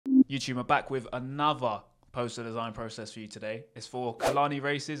YouTube, I'm back with another poster design process for you today. It's for Kalani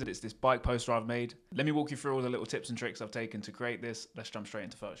races and it's this bike poster I've made. Let me walk you through all the little tips and tricks I've taken to create this. Let's jump straight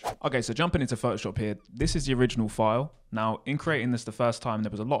into Photoshop. Okay, so jumping into Photoshop here, this is the original file. Now, in creating this the first time,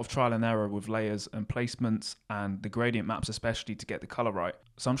 there was a lot of trial and error with layers and placements and the gradient maps, especially to get the color right.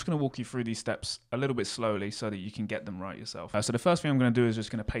 So I'm just going to walk you through these steps a little bit slowly so that you can get them right yourself. So the first thing I'm going to do is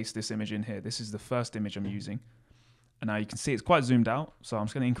just going to paste this image in here. This is the first image I'm using. And now you can see it's quite zoomed out, so I'm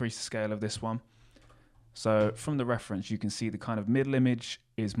just going to increase the scale of this one. So from the reference, you can see the kind of middle image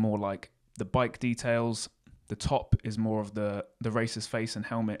is more like the bike details. The top is more of the racer's face and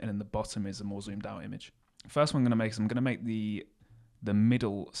helmet, and then the bottom is a more zoomed out image. First one I'm going to make is I'm going to make the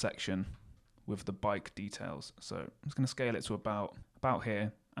middle section with the bike details. So I'm just going to scale it to about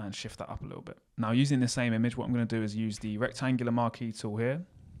here and shift that up a little bit. Now using the same image, what I'm going to do is use the rectangular marquee tool here,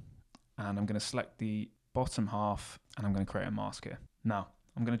 and I'm going to select the bottom half and I'm going to create a mask here. Now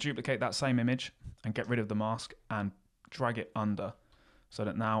I'm going to duplicate that same image and get rid of the mask and drag it under so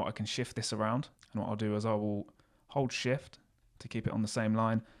that now I can shift this around. And what I'll do is I will hold shift to keep it on the same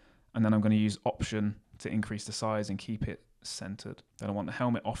line, and then I'm going to use option to increase the size and keep it centered. Then I want the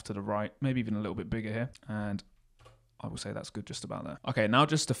helmet off to the right, maybe even a little bit bigger here, and I will say that's good just about there. Okay, now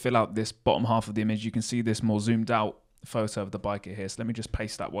just to fill out this bottom half of the image, you can see this more zoomed out photo of the biker here. So let me just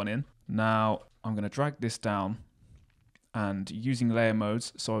paste that one in. Now I'm going to drag this down and using layer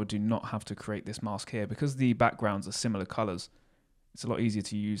modes, so I do not have to create this mask here because the backgrounds are similar colors. It's a lot easier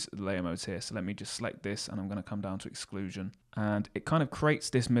to use the layer modes here. So let me just select this and I'm going to come down to exclusion, and it kind of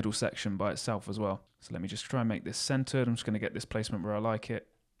creates this middle section by itself as well. So let me just try and make this centered. I'm just going to get this placement where I like it.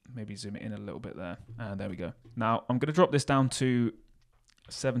 Maybe zoom it in a little bit there. And there we go. Now I'm going to drop this down to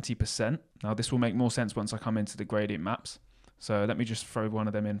 70%. Now this will make more sense once I come into the gradient maps. So let me just throw one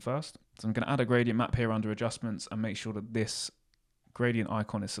of them in first. So I'm going to add a gradient map here under adjustments and make sure that this gradient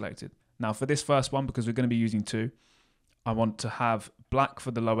icon is selected. Now for this first one, because we're going to be using two, I want to have black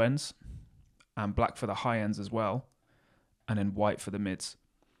for the low ends and black for the high ends as well, and then white for the mids.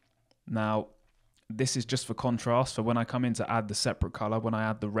 Now this is just for contrast. So when I come in to add the separate color, when I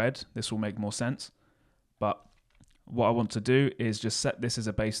add the red, this will make more sense. But what I want to do is just set this as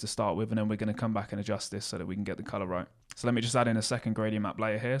a base to start with, and then we're going to come back and adjust this so that we can get the color right. So let me just add in a second gradient map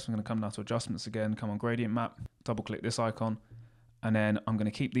layer here. So I'm going to come down to adjustments again, come on gradient map, double click this icon, and then I'm going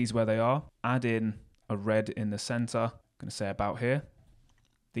to keep these where they are, add in a red in the center. I'm going to say about here.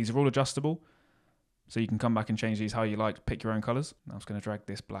 These are all adjustable, so you can come back and change these how you like, pick your own colors. Now I'm just going to drag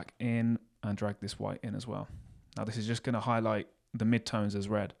this black in and drag this white in as well. Now this is just going to highlight the midtones as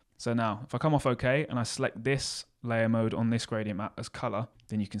red. So now if I come off OK and I select this layer mode on this gradient map as color,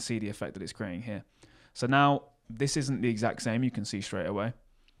 then you can see the effect that it's creating here. So now this isn't the exact same, you can see straight away.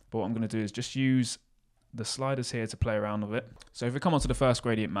 But what I'm going to do is just use the sliders here to play around with it. So if we come onto the first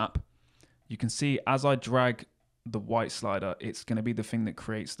gradient map, you can see as I drag the white slider, it's going to be the thing that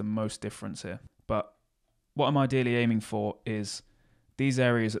creates the most difference here. But what I'm ideally aiming for is these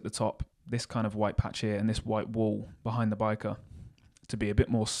areas at the top, this kind of white patch here and this white wall behind the biker to be a bit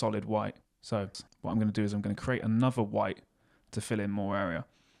more solid white. So what I'm going to do is I'm going to create another white to fill in more area.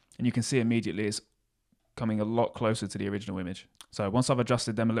 And you can see immediately it's coming a lot closer to the original image. So once I've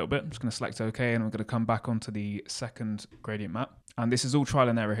adjusted them a little bit, I'm just going to select OK, and I'm going to come back onto the second gradient map. And this is all trial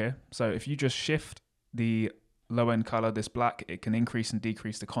and error here. So if you just shift the low end color, this black, it can increase and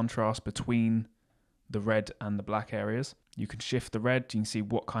decrease the contrast between the red and the black areas. You can shift the red, you can see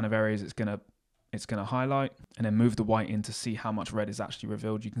what kind of areas it's going to highlight, and then move the white in to see how much red is actually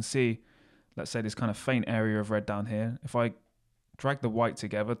revealed. You can see, let's say this kind of faint area of red down here. If I drag the white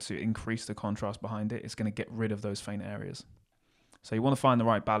together to increase the contrast behind it, it's going to get rid of those faint areas. So you want to find the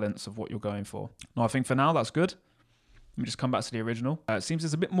right balance of what you're going for. Now I think for now that's good. Let me just come back to the original. It seems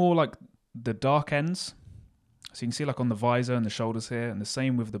it's a bit more like the dark ends. So you can see like on the visor and the shoulders here, and the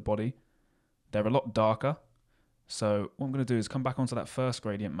same with the body. They're a lot darker. So what I'm going to do is come back onto that first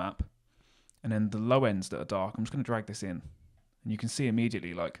gradient map, and then the low ends that are dark, I'm just going to drag this in. And you can see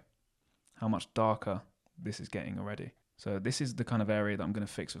immediately like how much darker this is getting already. So this is the kind of area that I'm going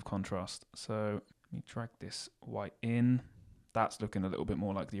to fix with contrast. So let me drag this white in. That's looking a little bit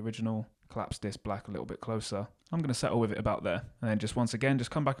more like the original. Collapse this black a little bit closer. I'm going to settle with it about there. And then just once again,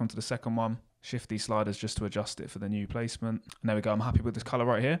 just come back onto the second one, shift these sliders just to adjust it for the new placement. And there we go. I'm happy with this color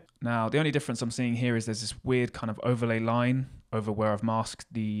right here. Now, the only difference I'm seeing here is there's this weird kind of overlay line over where I've masked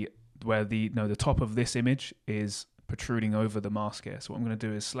the top of this image is protruding over the mask here. So what I'm going to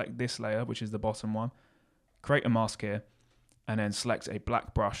do is select this layer, which is the bottom one, create a mask here, and then select a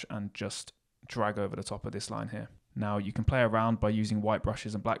black brush and just drag over the top of this line here. Now you can play around by using white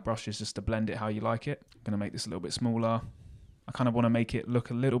brushes and black brushes just to blend it how you like it. I'm going to make this a little bit smaller. I kind of want to make it look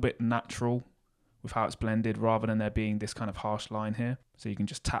a little bit natural with how it's blended rather than there being this kind of harsh line here. So you can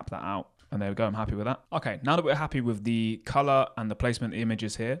just tap that out. And there we go, I'm happy with that. Okay, now that we're happy with the color and the placement of the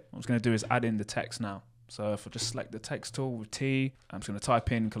images here, what I'm going to do is add in the text now. So if I just select the text tool with T, I'm just going to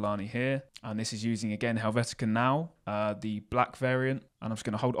type in Kalani here. And this is using, again, Helvetica Now, the black variant. And I'm just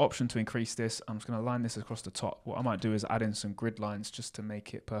going to hold Option to increase this. I'm just going to line this across the top. What I might do is add in some grid lines just to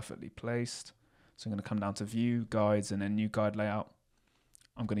make it perfectly placed. So I'm going to come down to View, Guides, and then New Guide Layout.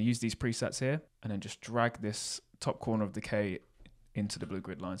 I'm going to use these presets here and then just drag this top corner of the K into the blue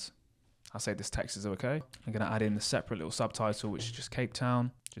grid lines. I'll say this text is okay. I'm going to add in the separate little subtitle, which is just Cape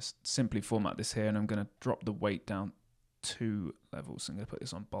Town. Just simply format this here, and I'm going to drop the weight down 2 levels. I'm going to put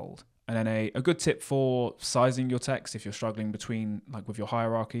this on bold. And then a good tip for sizing your text, if you're struggling between, like with your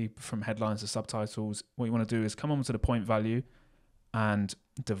hierarchy from headlines to subtitles, what you want to do is come on to the point value and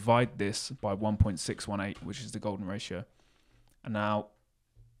divide this by 1.618, which is the golden ratio. And now,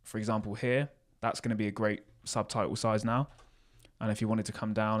 for example here, that's going to be a great subtitle size now. And if you wanted to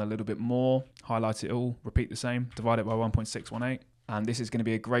come down a little bit more, highlight it all, repeat the same, divide it by 1.618. And this is going to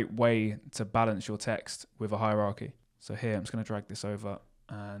be a great way to balance your text with a hierarchy. So here, I'm just going to drag this over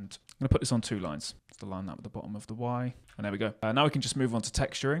and I'm going to put this on 2 lines. Just align that with the bottom of the Y. And there we go. Now we can just move on to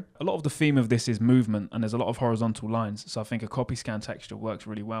texturing. A lot of the theme of this is movement, and there's a lot of horizontal lines. So I think a copy scan texture works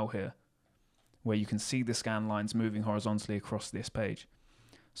really well here, where you can see the scan lines moving horizontally across this page.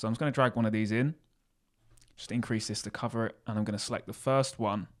 So I'm just going to drag one of these in. Just increase this to cover it, and I'm going to select the first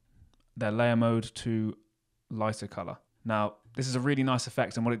one, their layer mode to lighter color. Now, this is a really nice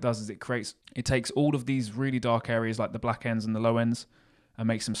effect, and what it does is it takes all of these really dark areas like the black ends and the low ends and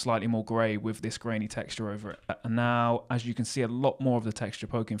makes them slightly more gray with this grainy texture over it. And now, as you can see a lot more of the texture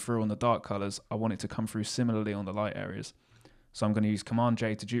poking through on the dark colors, I want it to come through similarly on the light areas. So I'm going to use Command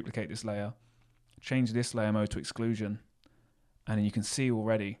J to duplicate this layer, change this layer mode to exclusion, and then you can see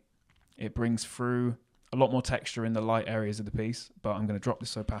already it brings through a lot more texture in the light areas of the piece, but I'm going to drop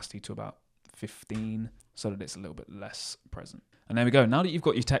this opacity to about 15 so that it's a little bit less present. And there we go. Now that you've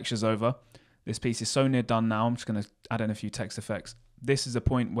got your textures over, this piece is so near done now. I'm just going to add in a few text effects. This is a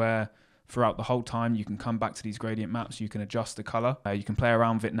point where throughout the whole time you can come back to these gradient maps, you can adjust the color. You can play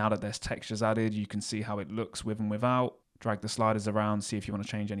around with it now that there's textures added. You can see how it looks with and without. Drag the sliders around, see if you want to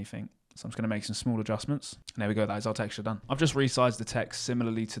change anything. So I'm just going to make some small adjustments. And there we go. That is our texture done. I've just resized the text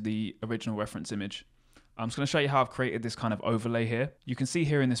similarly to the original reference image. I'm just going to show you how I've created this kind of overlay here. You can see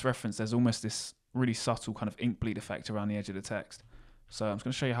here in this reference, there's almost this really subtle kind of ink bleed effect around the edge of the text. So I'm just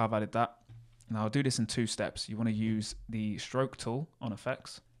going to show you how I've added that. Now I'll do this in 2 steps. You want to use the stroke tool on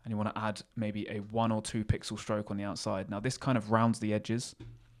effects, and you want to add maybe a 1 or 2 pixel stroke on the outside. Now this kind of rounds the edges,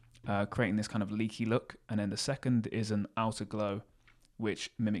 creating this kind of leaky look. And then the second is an outer glow,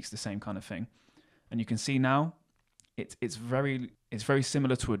 which mimics the same kind of thing. And you can see now it's very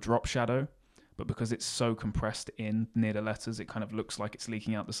similar to a drop shadow, but because it's so compressed in near the letters, it kind of looks like it's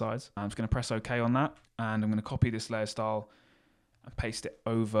leaking out the sides. I'm just going to press OK on that, and I'm going to copy this layer style and paste it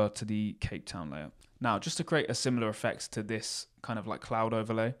over to the Cape Town layer. Now, just to create a similar effect to this kind of like cloud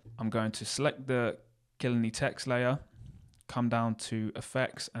overlay, I'm going to select the Kalani text layer, come down to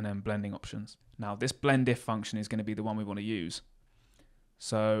effects, and then blending options. Now, this blend if function is going to be the one we want to use.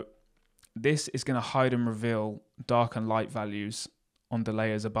 So this is going to hide and reveal dark and light values on the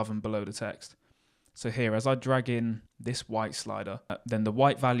layers above and below the text. So here, as I drag in this white slider, then the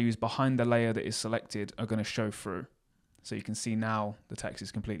white values behind the layer that is selected are going to show through. So you can see now the text is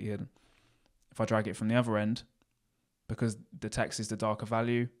completely hidden. If I drag it from the other end, because the text is the darker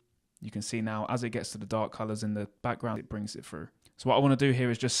value, you can see now as it gets to the dark colors in the background, it brings it through. So what I want to do here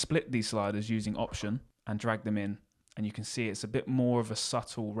is just split these sliders using Option and drag them in. And you can see it's a bit more of a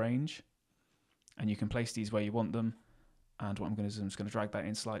subtle range. And you can place these where you want them. And what I'm going to do is I'm just going to drag that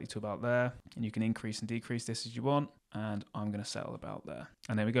in slightly to about there. And you can increase and decrease this as you want. And I'm going to settle about there.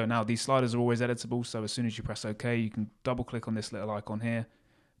 And there we go. Now these sliders are always editable. So as soon as you press OK, you can double click on this little icon here,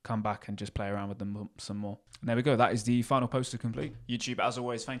 come back and just play around with them some more. And there we go. That is the final poster complete. YouTube, as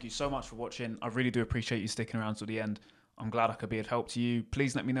always, thank you so much for watching. I really do appreciate you sticking around till the end. I'm glad I could be of help to you.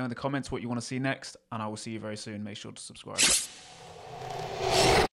 Please let me know in the comments what you want to see next. And I will see you very soon. Make sure to subscribe.